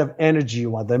want, the kind of energy you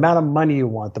want, the amount of money you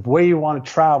want, the way you want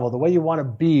to travel, the way you want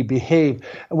to behave?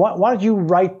 Why don't you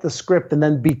write the script and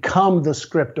then become the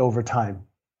script over time?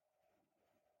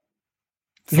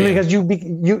 Because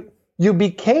you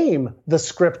became the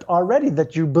script already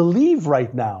that you believe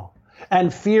right now.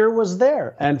 And fear was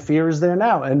there, and fear is there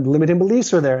now, and limiting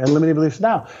beliefs are there, and limiting beliefs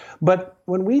now. But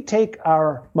when we take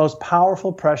our most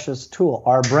powerful, precious tool,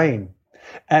 our brain,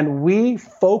 and we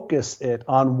focus it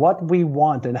on what we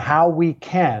want and how we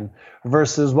can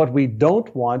versus what we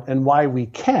don't want and why we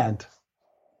can't,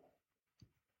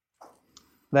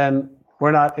 then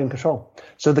we're not in control.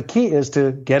 So the key is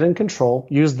to get in control,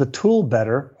 use the tool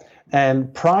better,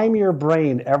 and prime your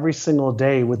brain every single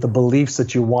day with the beliefs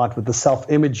that you want, with the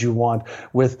self-image you want,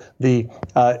 with the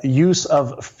use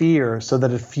of fear so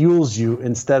that it fuels you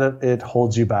instead of it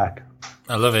holds you back.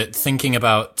 I love it. Thinking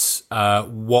about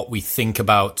what we think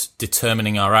about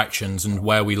determining our actions and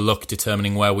where we look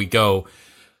determining where we go.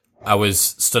 I was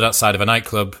stood outside of a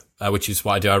nightclub, which is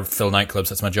what I do. I fill nightclubs.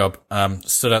 That's my job.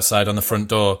 Stood outside on the front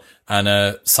door, and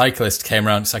a cyclist came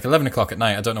around. It's like 11 o'clock at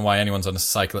night. I don't know why anyone's on a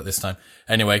cycle at this time.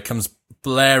 Anyway, comes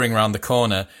blaring around the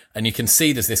corner, and you can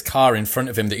see there's this car in front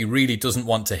of him that he really doesn't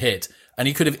want to hit. And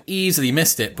he could have easily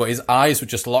missed it, but his eyes were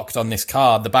just locked on this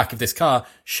car, the back of this car.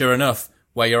 Sure enough,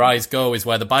 where your eyes go is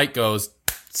where the bike goes.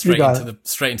 Straight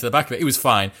into the back of it. It was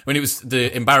fine. I mean,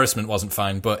 the embarrassment wasn't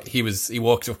fine, but he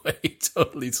walked away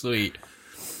totally sweet.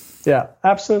 Yeah,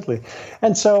 absolutely.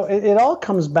 And so it all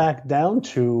comes back down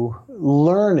to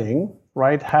learning,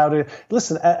 right? How to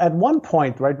listen. At one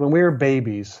point, right, when we were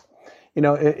babies,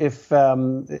 if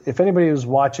anybody who's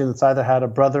watching that's either had a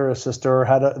brother or a sister or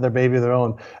had their baby of their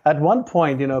own, at one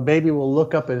point, a baby will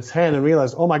look up at his hand and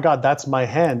realize, oh my God, that's my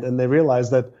hand, and they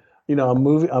realize that. I'm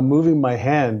moving my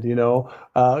hand,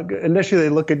 initially they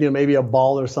look at, maybe a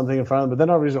ball or something in front of them, but then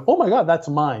everybody's like, oh my God, that's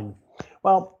mine.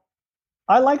 Well,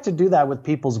 I like to do that with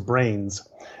people's brains.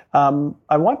 I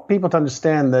want people to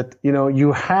understand that,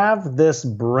 you have this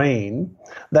brain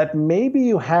that maybe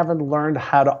you haven't learned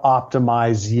how to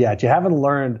optimize yet. You haven't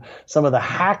learned some of the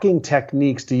hacking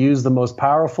techniques to use the most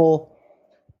powerful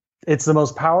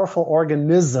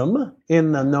organism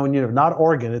in the known universe. Not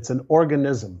organ, it's an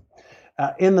organism.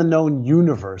 In the known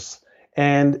universe.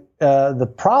 And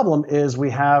the problem is we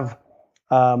have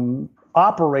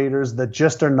operators that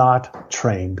just are not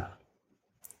trained.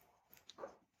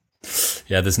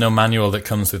 Yeah, there's no manual that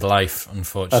comes with life,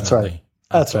 unfortunately. That's right.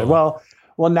 That's right.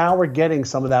 Well, now we're getting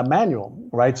some of that manual,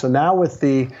 right? So now with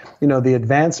the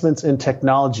advancements in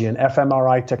technology and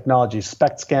fMRI technology,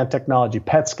 SPECT scan technology,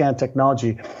 PET scan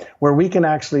technology, where we can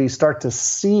actually start to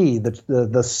see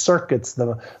the circuits,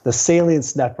 the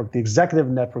salience network, the executive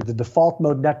network, the default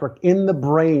mode network in the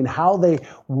brain, how they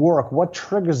work, what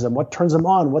triggers them, what turns them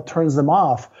on, what turns them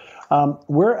off.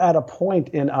 We're at a point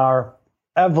in our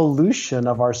evolution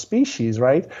of our species,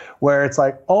 right, where it's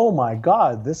like, oh my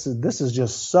God, this is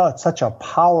just such a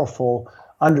powerful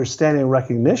understanding and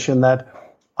recognition that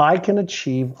I can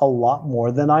achieve a lot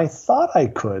more than I thought I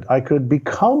could. I could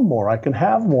become more, I can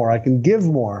have more, I can give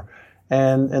more,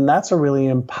 and that's a really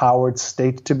empowered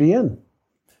state to be in.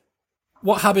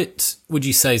 What habit would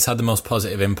you say has had the most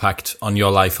positive impact on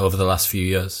your life over the last few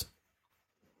years?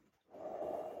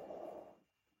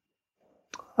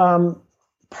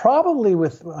 Probably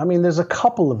there's a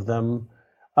couple of them,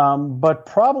 but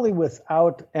probably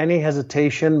without any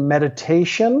hesitation,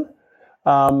 meditation,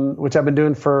 which I've been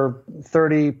doing for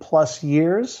 30 plus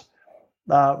years,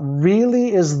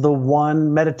 really is the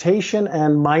one. Meditation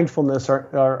and mindfulness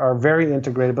are very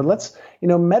integrated, but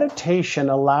meditation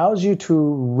allows you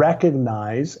to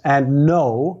recognize and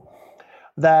know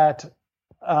that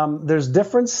there's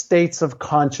different states of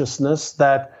consciousness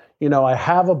that I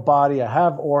have a body, I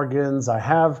have organs, I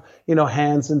have,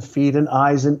 hands and feet and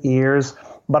eyes and ears,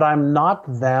 but I'm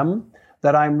not them,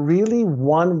 that I'm really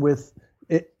one with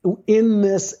it, in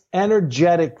this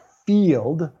energetic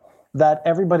field that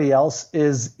everybody else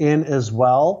is in as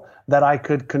well, that I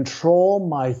could control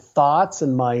my thoughts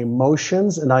and my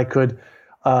emotions, and I could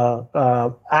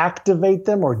activate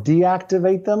them or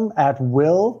deactivate them at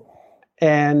will,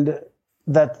 and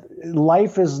that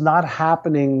life is not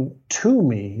happening to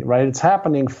me, right? It's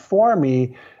happening for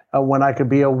me when I could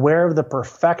be aware of the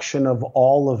perfection of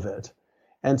all of it.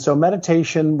 And so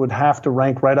meditation would have to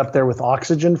rank right up there with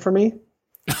oxygen for me.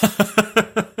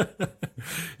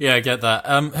 Yeah, I get that.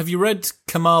 Have you read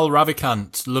Kamal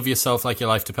Ravikant, Love Yourself Like Your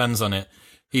Life Depends on It?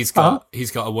 He's got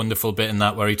a wonderful bit in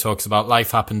that where he talks about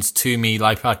life happens to me,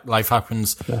 life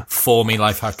happens for me,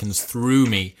 life happens through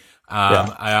me.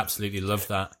 I absolutely love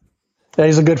that. Yeah,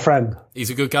 he's a good friend. He's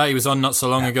a good guy. He was on not so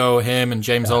long ago, him and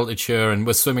James Altucher, and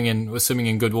we're swimming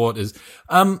in good waters.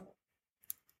 I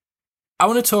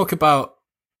want to talk about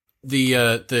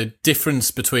the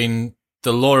difference between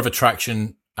the law of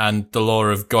attraction and the law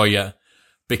of Goya,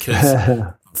 because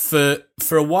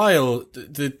for a while,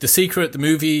 the Secret, the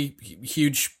movie,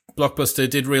 huge blockbuster,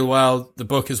 did real well, the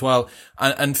book as well.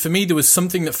 And for me, there was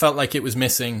something that felt like it was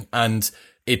missing, and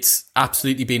it's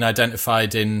absolutely been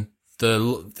identified in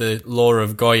the law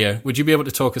of Goya. Would you be able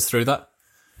to talk us through that?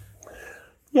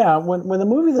 Yeah, when the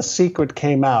movie The Secret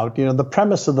came out, the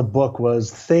premise of the book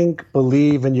was think,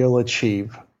 believe, and you'll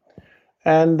achieve.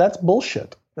 And that's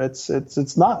bullshit. That's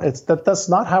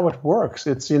not how it works.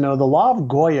 It's, the law of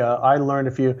Goya, I learned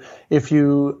if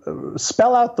you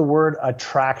spell out the word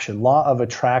attraction, law of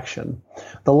attraction,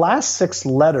 the last 6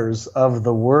 letters of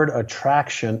the word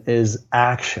attraction is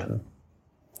action.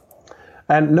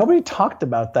 And nobody talked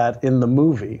about that in the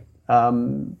movie.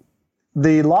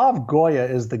 The law of Goya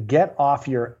is the get off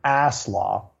your ass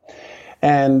law.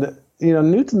 And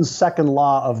Newton's second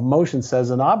law of motion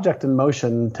says an object in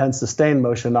motion tends to stay in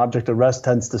motion, an object at rest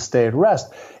tends to stay at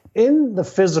rest. In the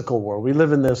physical world, we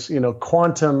live in this,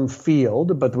 quantum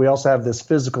field, but we also have this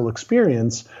physical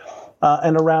experience.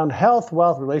 And around health,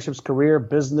 wealth, relationships, career,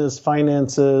 business,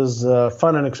 finances,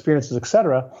 fun and experiences,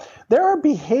 etc., there are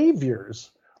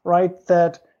behaviors, right,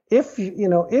 that if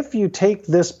you take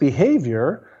this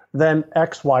behavior, then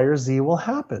X, Y, or Z will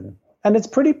happen. And it's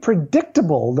pretty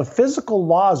predictable. The physical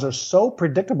laws are so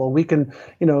predictable. We can,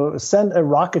 send a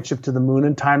rocket ship to the moon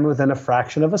and time it within a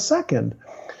fraction of a second.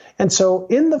 And so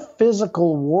in the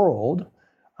physical world,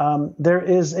 there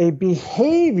is a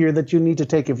behavior that you need to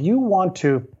take. If you want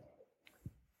to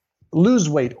lose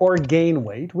weight or gain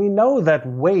weight, we know that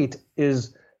weight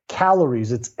is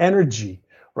calories, it's energy.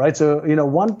 Right. So,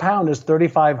 1 pound is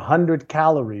 3,500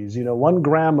 calories, 1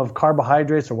 gram of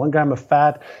carbohydrates or 1 gram of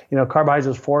fat, carbohydrates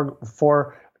is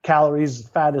 4 calories,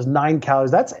 fat is 9 calories.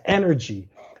 That's energy.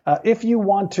 If you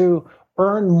want to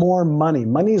earn more money,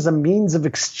 money is a means of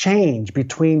exchange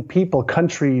between people,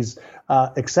 countries,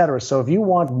 etc. So if you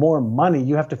want more money,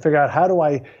 you have to figure out how do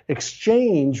I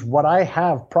exchange what I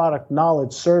have, product,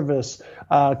 knowledge, service,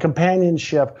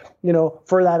 companionship,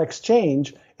 for that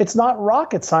exchange. It's not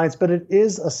rocket science, but it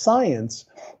is a science.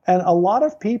 And a lot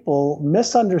of people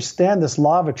misunderstand this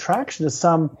law of attraction as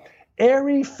some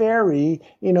airy-fairy,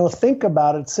 think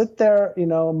about it, sit there,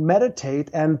 meditate,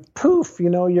 and poof,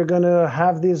 you're going to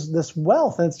have this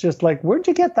wealth. And it's just like, where'd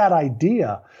you get that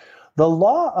idea? The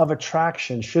law of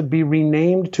attraction should be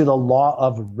renamed to the law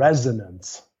of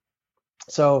resonance.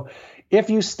 So if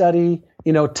you study,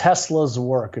 Tesla's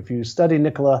work, if you study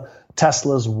Nikola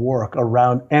Tesla's work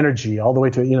around energy, all the way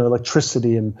to,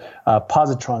 electricity and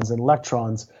positrons and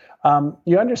electrons,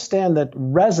 you understand that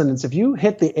resonance, if you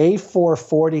hit the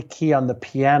A440 key on the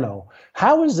piano,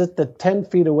 how is it that 10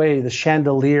 feet away the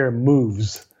chandelier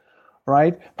moves,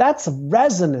 right? That's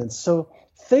resonance. So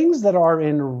things that are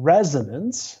in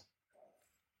resonance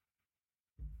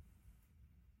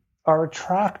are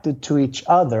attracted to each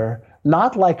other,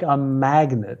 not like a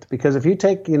magnet, because if you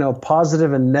take,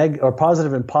 positive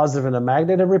and positive in a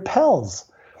magnet, it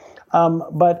repels.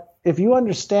 But if you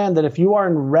understand that if you are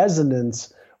in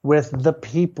resonance with the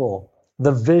people,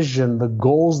 the vision, the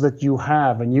goals that you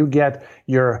have, and you get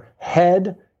your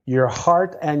head, your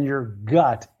heart, and your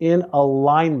gut in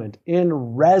alignment, in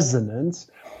resonance,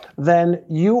 then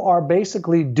you are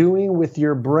basically doing with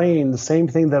your brain the same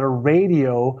thing that a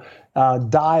radio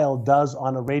dial does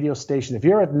on a radio station. If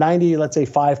you're at 90, let's say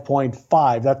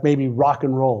 5.5, that may be rock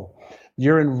and roll.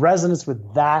 You're in resonance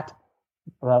with that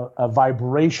a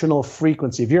vibrational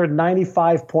frequency. If you're at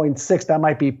 95.6, that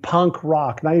might be punk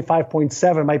rock.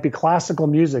 95.7 might be classical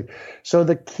music. So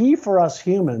the key for us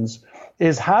humans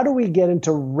is how do we get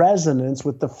into resonance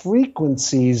with the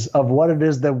frequencies of what it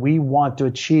is that we want to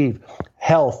achieve?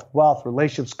 Health, wealth,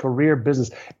 relationships, career, business.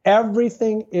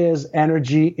 Everything is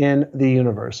energy in the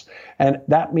universe. And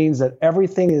that means that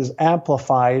everything is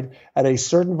amplified at a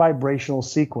certain vibrational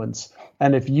sequence.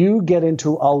 And if you get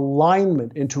into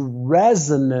alignment, into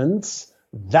resonance,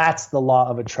 that's the law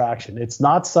of attraction. It's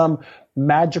not some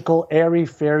magical,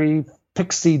 airy-fairy,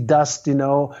 pixie dust,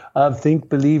 of think,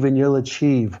 believe, and you'll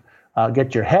achieve.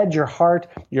 Get your head, your heart,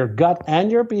 your gut,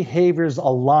 and your behaviors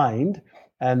aligned,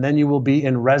 and then you will be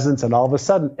in resonance, and all of a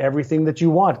sudden, everything that you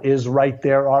want is right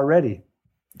there already.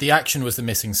 The action was the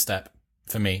missing step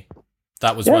for me.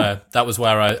 That was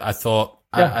where I thought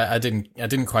I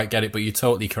didn't quite get it, but you're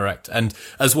totally correct. And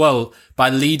as well, by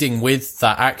leading with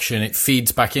that action, it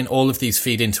feeds back in. All of these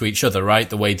feed into each other, right?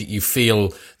 The way that you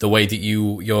feel, the way that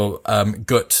your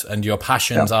gut and your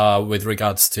passions are with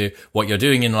regards to what you're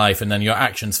doing in life, and then your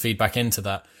actions feed back into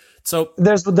that. So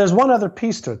there's one other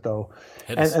piece to it, though,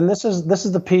 and this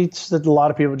is the piece that a lot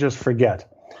of people just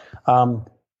forget.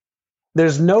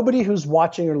 There's nobody who's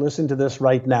watching or listening to this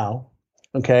right now,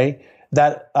 okay,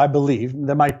 that I believe,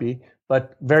 there might be,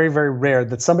 but very, very rare,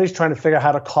 that somebody's trying to figure out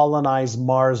how to colonize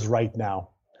Mars right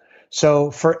now.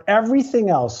 So for everything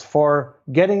else, for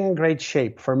getting in great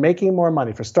shape, for making more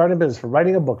money, for starting a business, for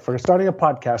writing a book, for starting a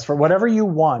podcast, for whatever you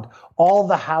want, all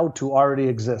the how-to already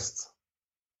exists.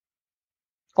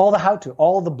 All the how-to,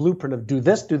 all the blueprint of do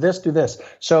this, do this, do this.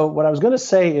 So what I was going to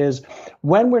say is,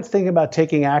 when we're thinking about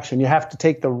taking action, you have to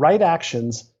take the right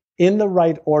actions in the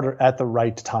right order at the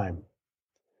right time.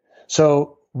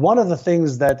 So one of the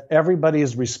things that everybody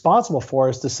is responsible for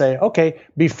is to say, okay,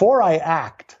 before I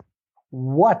act,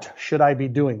 what should I be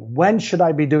doing? When should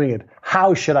I be doing it?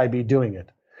 How should I be doing it?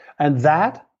 And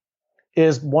that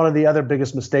is one of the other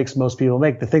biggest mistakes most people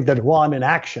make. They think that, well, I'm in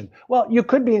action. Well, you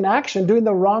could be in action doing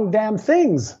the wrong damn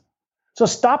things. So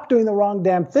stop doing the wrong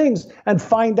damn things and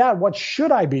find out, what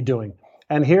should I be doing?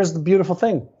 And here's the beautiful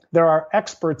thing. There are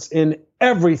experts in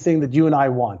everything that you and I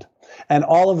want. And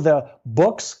all of the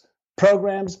books,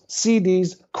 programs,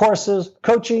 CDs, courses,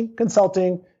 coaching,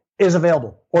 consulting is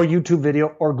available, or YouTube video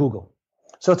or Google.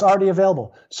 So it's already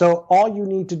available. So all you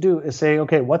need to do is say,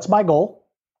 okay, what's my goal?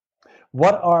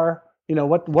 What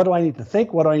do I need to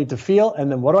think? What do I need to feel?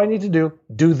 And then what do I need to do?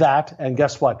 Do that. And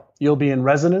guess what? You'll be in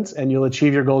resonance and you'll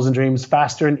achieve your goals and dreams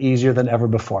faster and easier than ever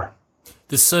before.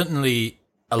 There's certainly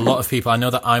a lot of people. I know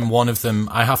that I'm one of them.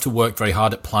 I have to work very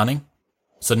hard at planning.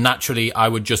 So naturally I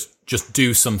would just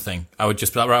do something. I would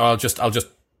just be like, right, I'll just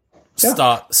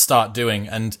start doing,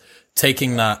 and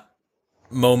taking that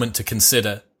moment to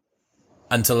consider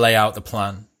and to lay out the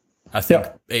plan. I think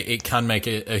it can make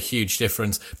a huge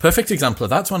difference. Perfect example of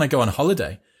that's when I go on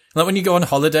holiday. Like when you go on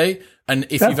holiday, and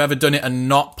if you've ever done it and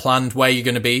not planned where you're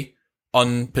going to be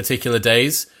on particular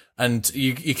days, and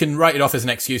you can write it off as an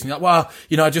excuse, and you're like, well,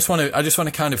 I just want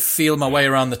to kind of feel my way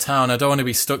around the town. I don't want to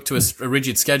be stuck to a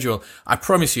rigid schedule. I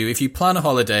promise you, if you plan a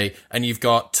holiday and you've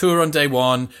got tour on day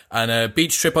one and a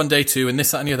beach trip on day two and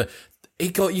this, that, and the other,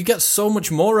 you get so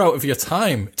much more out of your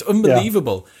time. It's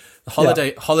unbelievable. Yeah.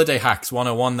 Holiday hacks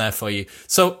 101 there for you.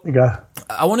 So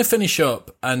I want to finish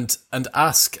up and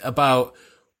ask about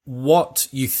what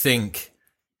you think,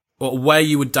 or where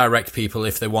you would direct people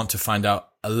if they want to find out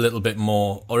a little bit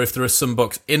more, or if there are some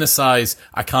books. Inner Size,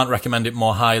 I can't recommend it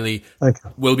more highly.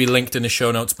 Will be linked in the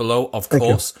show notes below, of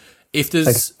course. If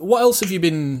there's, what else have you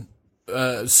been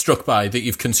struck by that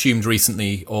you've consumed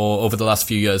recently or over the last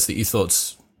few years that you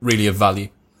thought's really of value?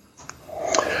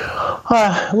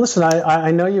 Listen,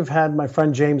 I know you've had my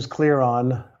friend James Clear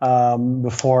on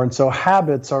before, and so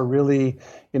habits are really,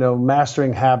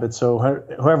 mastering habits. So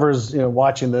whoever's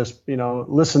watching this,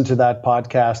 listen to that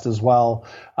podcast as well.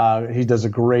 He does a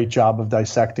great job of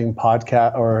dissecting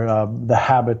the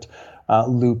habit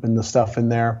loop and the stuff in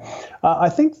there. I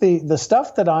think the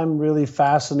stuff that I'm really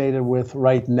fascinated with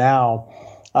right now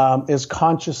is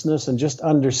consciousness, and just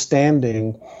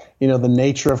understanding, the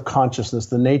nature of consciousness,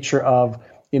 the nature of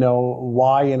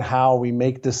why and how we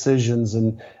make decisions,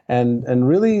 and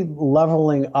really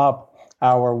leveling up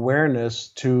our awareness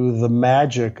to the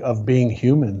magic of being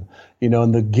human,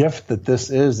 and the gift that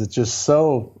this is. It's just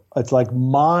it's like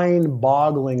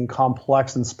mind-boggling,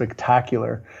 complex, and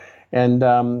spectacular. And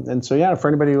so, for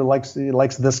anybody who likes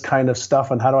this kind of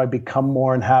stuff, and how do I become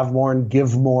more and have more and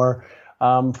give more,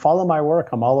 follow my work.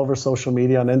 I'm all over social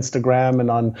media, on Instagram and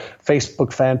on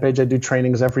Facebook fan page. I do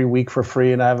trainings every week for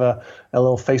free, and I have a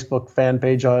little Facebook fan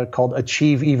page called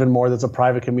Achieve Even More. That's a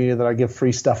private community that I give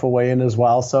free stuff away in as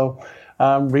well. So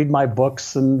read my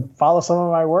books and follow some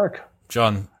of my work.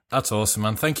 John, that's awesome,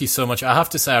 man. Thank you so much. I have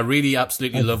to say, I really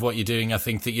absolutely love what you're doing. I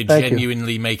think that you're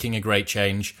genuinely making a great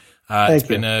change. It's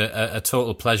been a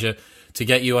total pleasure to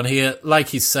get you on here.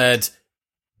 Like you said,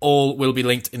 all will be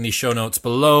linked in the show notes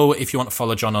below. If you want to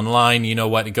follow John online, you know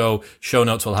where to go. Show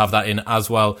notes will have that in as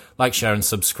well. Like, share, and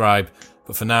subscribe.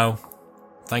 But for now,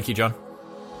 thank you, John.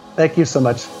 Thank you so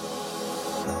much.